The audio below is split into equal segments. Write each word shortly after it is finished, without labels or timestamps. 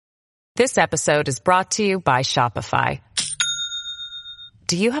This episode is brought to you by Shopify.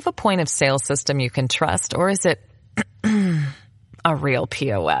 Do you have a point of sale system you can trust, or is it a real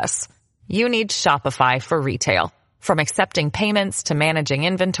POS? You need Shopify for retail. From accepting payments to managing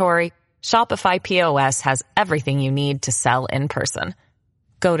inventory, Shopify POS has everything you need to sell in person.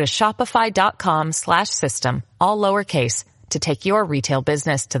 Go to shopify.com/system, all lowercase, to take your retail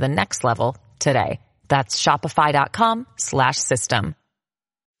business to the next level today. That's shopify.com/system.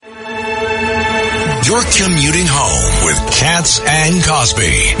 You're commuting home with Katz and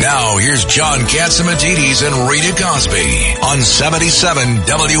Cosby. Now here's John Catsimatidis and Rita Cosby on 77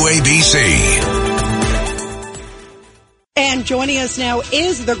 WABC. And joining us now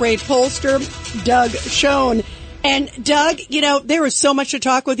is the great pollster, Doug Schoen. And Doug, you know, there is so much to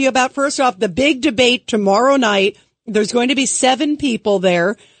talk with you about. First off, the big debate tomorrow night. There's going to be 7 people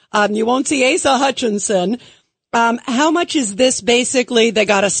there. You won't see Asa Hutchinson. How much is this basically they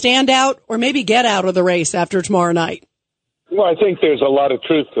got to stand out or maybe get out of the race after tomorrow night? Well, I think there's a lot of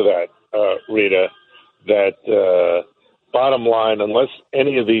truth to that, Rita, that bottom line, unless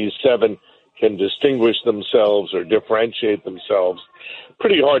any of these 7 can distinguish themselves or differentiate themselves,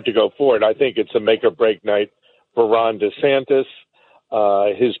 pretty hard to go forward. I think it's a make-or-break night for Ron DeSantis.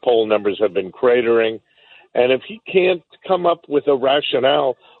 His poll numbers have been cratering. And if he can't come up with a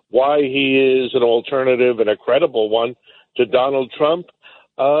rationale why he is an alternative and a credible one to Donald Trump,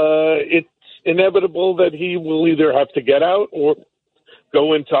 it's inevitable that he will either have to get out or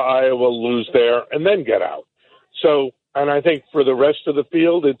go into Iowa, lose there, and then get out. So, and I think for the rest of the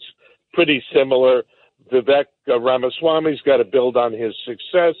field, it's pretty similar. Vivek Ramaswamy's got to build on his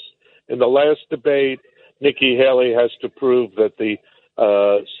success in the last debate. Nikki Haley has to prove that the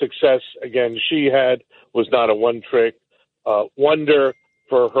success, again, she had was not a one-trick wonder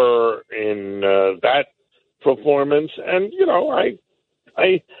for her in that performance. And, you know, I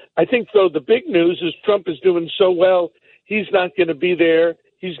think, though, the big news is Trump is doing so well, he's not going to be there.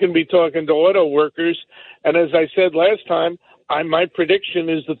 He's going to be talking to auto workers. And as I said last time, my prediction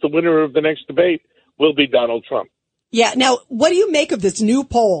is that the winner of the next debate will be Donald Trump. Yeah. Now, what do you make of this new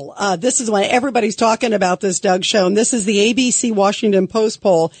poll? This is why everybody's talking about this, Doug Schoen. This is the ABC Washington Post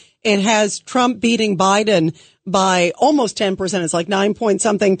poll. It has Trump beating Biden by almost 10%. It's like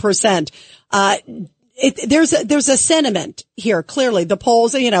 9-point-something%. There's a sentiment here. Clearly, the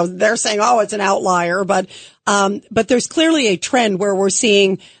polls, you know, they're saying, oh, it's an outlier, but there's clearly a trend where we're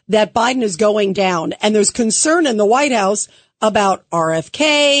seeing that Biden is going down, and there's concern in the White House about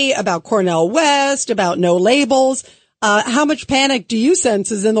RFK, about Cornel West, about no labels. How much panic do you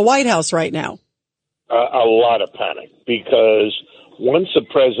sense is in the White House right now? A lot of panic, because once a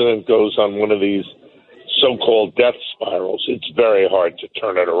president goes on one of these so-called death spirals, it's very hard to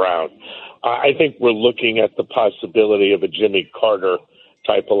turn it around. I think we're looking at the possibility of a Jimmy Carter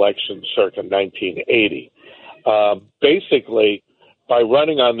type election circa 1980. Basically, by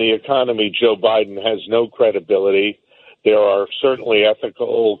running on the economy, Joe Biden has no credibility. There are certainly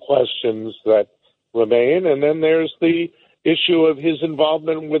ethical questions that remain. And then there's the issue of his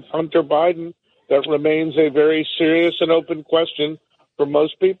involvement with Hunter Biden that remains a very serious and open question for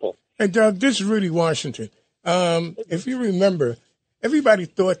most people. And Doug, this is Rudy Washington. If you remember, everybody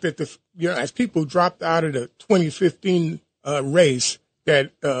thought that as people dropped out of the 2015 race,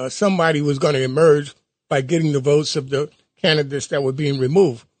 that somebody was going to emerge by getting the votes of the candidates that were being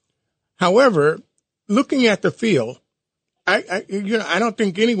removed. However, looking at the field, I don't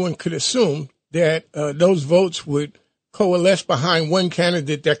think anyone could assume that those votes would coalesce behind one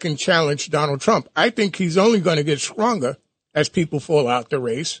candidate that can challenge Donald Trump. I think he's only going to get stronger as people fall out the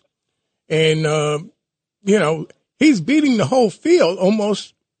race. And, he's beating the whole field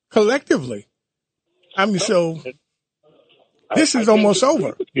almost collectively. I mean, so this is almost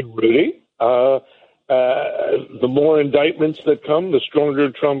over. Rudy, the more indictments that come, the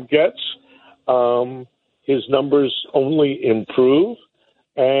stronger Trump gets. His numbers only improve.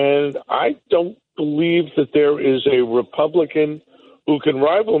 And I don't believe that there is a Republican who can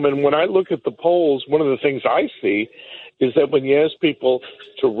rival him. And when I look at the polls, one of the things I see is that when you ask people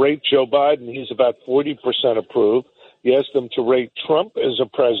to rate Joe Biden, he's about 40% approved. You ask them to rate Trump as a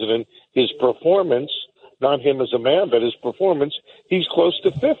president, his performance, not him as a man, but his performance, he's close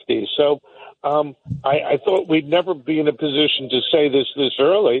to 50. So I thought we'd never be in a position to say this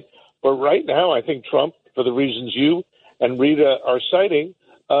early. But right now, I think Trump, for the reasons you and Rita are citing,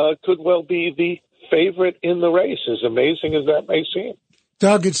 could well be the favorite in the race, as amazing as that may seem.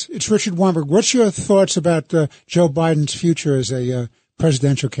 Doug, it's Richard Weinberg. What's your thoughts about Joe Biden's future as a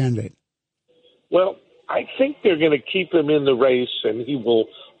presidential candidate? Well, I think they're going to keep him in the race, and he will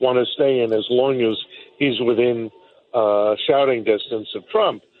want to stay in as long as he's within shouting distance of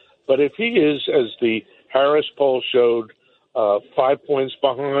Trump. But if he is, as the Harris poll showed, 5 points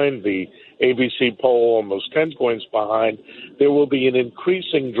behind, the ABC poll almost 10 points behind, there will be an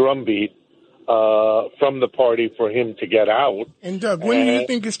increasing drumbeat from the party for him to get out. And Doug, when do you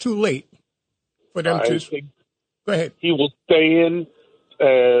think it's too late for them to? Go ahead. He will stay in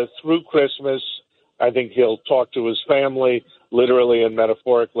through Christmas. I think he'll talk to his family, literally and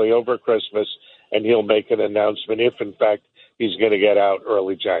metaphorically, over Christmas, and he'll make an announcement if, in fact, he's going to get out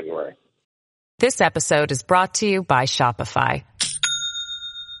early January. This episode is brought to you by Shopify.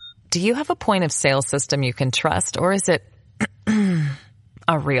 Do you have a point of sale system you can trust, or is it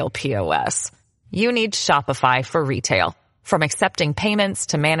a real POS? You need Shopify for retail. From accepting payments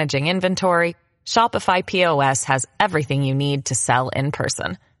to managing inventory, Shopify POS has everything you need to sell in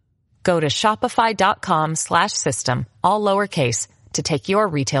person. Go to shopify.com/system, all lowercase, to take your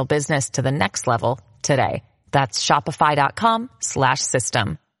retail business to the next level today. That's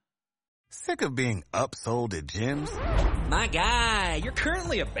shopify.com/system. Sick of being upsold at gyms? My guy, you're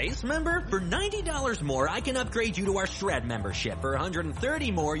currently a base member? For $90 more, I can upgrade you to our Shred membership. For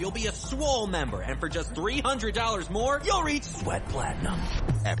 $130 more, you'll be a Swole member. And for just $300 more, you'll reach Sweat Platinum.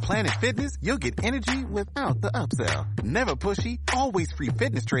 At Planet Fitness, you'll get energy without the upsell. Never pushy, always free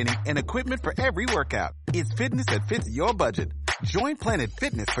fitness training and equipment for every workout. It's fitness that fits your budget. Join Planet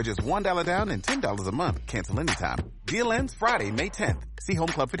Fitness for just $1 down and $10 a month. Cancel anytime. Deal ends Friday, May 10th. See Home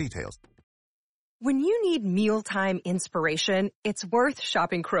Club for details. When you need mealtime inspiration, it's worth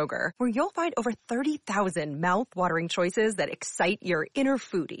shopping Kroger, where you'll find over 30,000 mouth-watering choices that excite your inner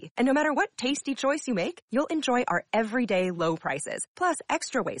foodie. And no matter what tasty choice you make, you'll enjoy our everyday low prices, plus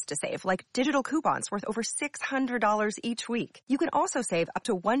extra ways to save, like digital coupons worth over $600 each week. You can also save up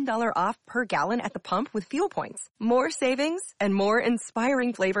to $1 off per gallon at the pump with fuel points. More savings and more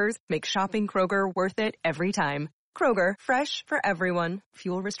inspiring flavors make shopping Kroger worth it every time. Kroger, fresh for everyone.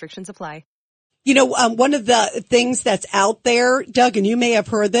 Fuel restrictions apply. You know, one of the things that's out there, Doug, and you may have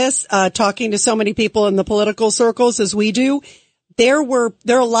heard this, talking to so many people in the political circles as we do, there are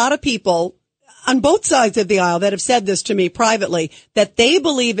a lot of people on both sides of the aisle that have said this to me privately, that they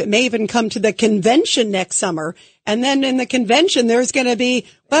believe it may even come to the convention next summer. And then in the convention, there's going to be,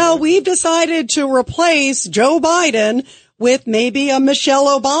 well, we've decided to replace Joe Biden with maybe a Michelle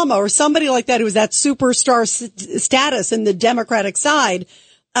Obama or somebody like that who's that superstar status in the Democratic side.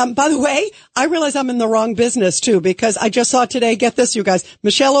 By the way, I realize I'm in the wrong business too, because I just saw today, get this, you guys,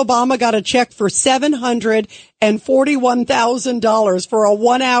 Michelle Obama got a check for $741,000 for a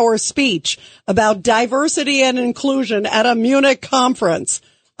 1-hour speech about diversity and inclusion at a Munich conference.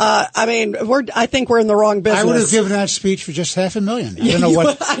 I think we're in the wrong business. I would have given that speech for just $500,000. I don't know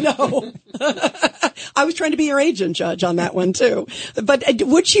what. I know. I was trying to be your agent, Judge, on that one too. But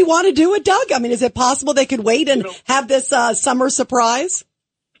would she want to do it, Doug? I mean, is it possible they could wait and have this summer surprise?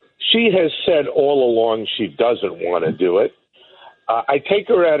 She has said all along she doesn't want to do it. I take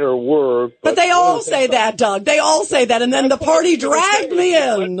her at her word. But they all say that, Doug. They all say that, and then the party dragged me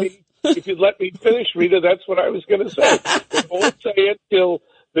in. If you'd let me finish, Rita, that's what I was going to say. They won't say it till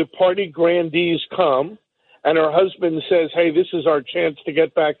the party grandees come, and her husband says, hey, this is our chance to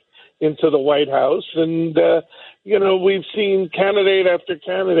get back into the White House. And, we've seen candidate after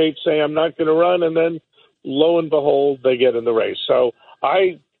candidate say, I'm not going to run, and then lo and behold, they get in the race. So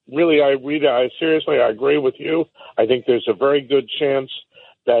Rita, I agree with you. I think there's a very good chance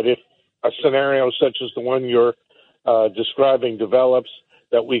that if a scenario such as the one you're describing develops,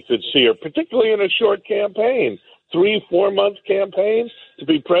 that we could see her, particularly in a short campaign, 3-4 month campaign to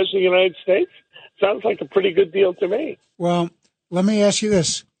be president of the United States. Sounds like a pretty good deal to me. Well, let me ask you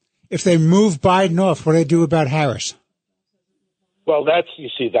this. If they move Biden off, what do they do about Harris? Well, that's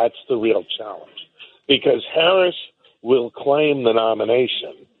the real challenge, because Harris will claim the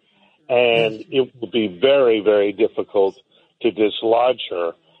nomination, and it will be very, very difficult to dislodge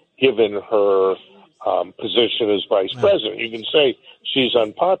her given her position as vice president. You can say she's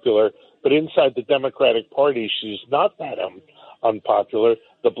unpopular, but inside the Democratic Party, she's not that unpopular.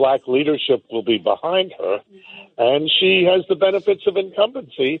 The black leadership will be behind her, and she has the benefits of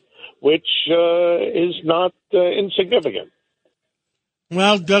incumbency, which is not insignificant.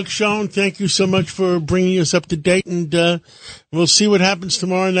 Well, Doug Schoen, thank you so much for bringing us up to date, and we'll see what happens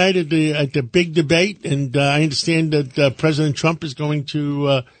tomorrow night at the big debate. And I understand that President Trump is going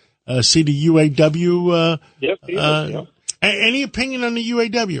to see the UAW. Yes, he is, yeah. Any opinion on the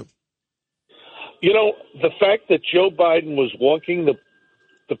UAW? The fact that Joe Biden was walking the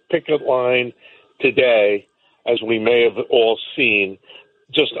picket line today, as we may have all seen,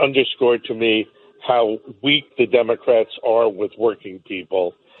 just underscored to me how weak the Democrats are with working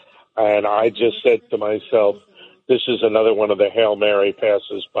people. And I just said to myself, this is another one of the Hail Mary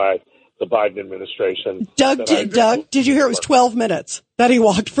passes by the Biden administration. Doug, did you hear it was 12 minutes that he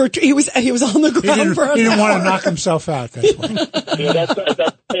walked for? He was on the ground for an hour. He didn't want to knock himself out. That's why. Yeah,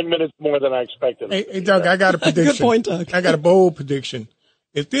 that's 10 minutes more than I expected. Hey, Doug, I got a prediction. Good point, Doug. I got a bold prediction.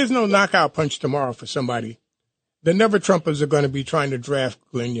 If there's no knockout punch tomorrow for somebody, the Never-Trumpers are going to be trying to draft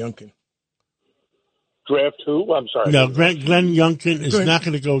Glenn Youngkin. Draft who? I'm sorry. No, Glenn Youngkin is not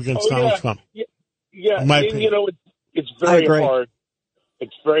going to go against Donald Trump. Yeah, My and, opinion. it's very hard.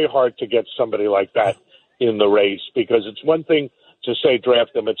 It's very hard to get somebody like that in the race because it's one thing to say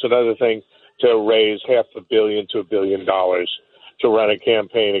draft them. It's another thing to raise $500 million to $1 billion to run a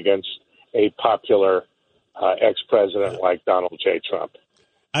campaign against a popular ex-president like Donald J. Trump.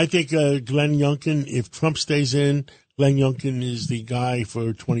 I think Glenn Youngkin, if Trump stays in, Glenn Youngkin is the guy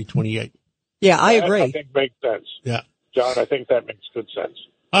for 2028. Yeah, I agree. I think makes sense. Yeah. John, I think that makes good sense.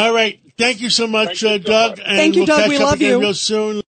 All right. Thank you so much, You so Doug. much. And Thank you, we'll Doug. catch We up love again you. real soon.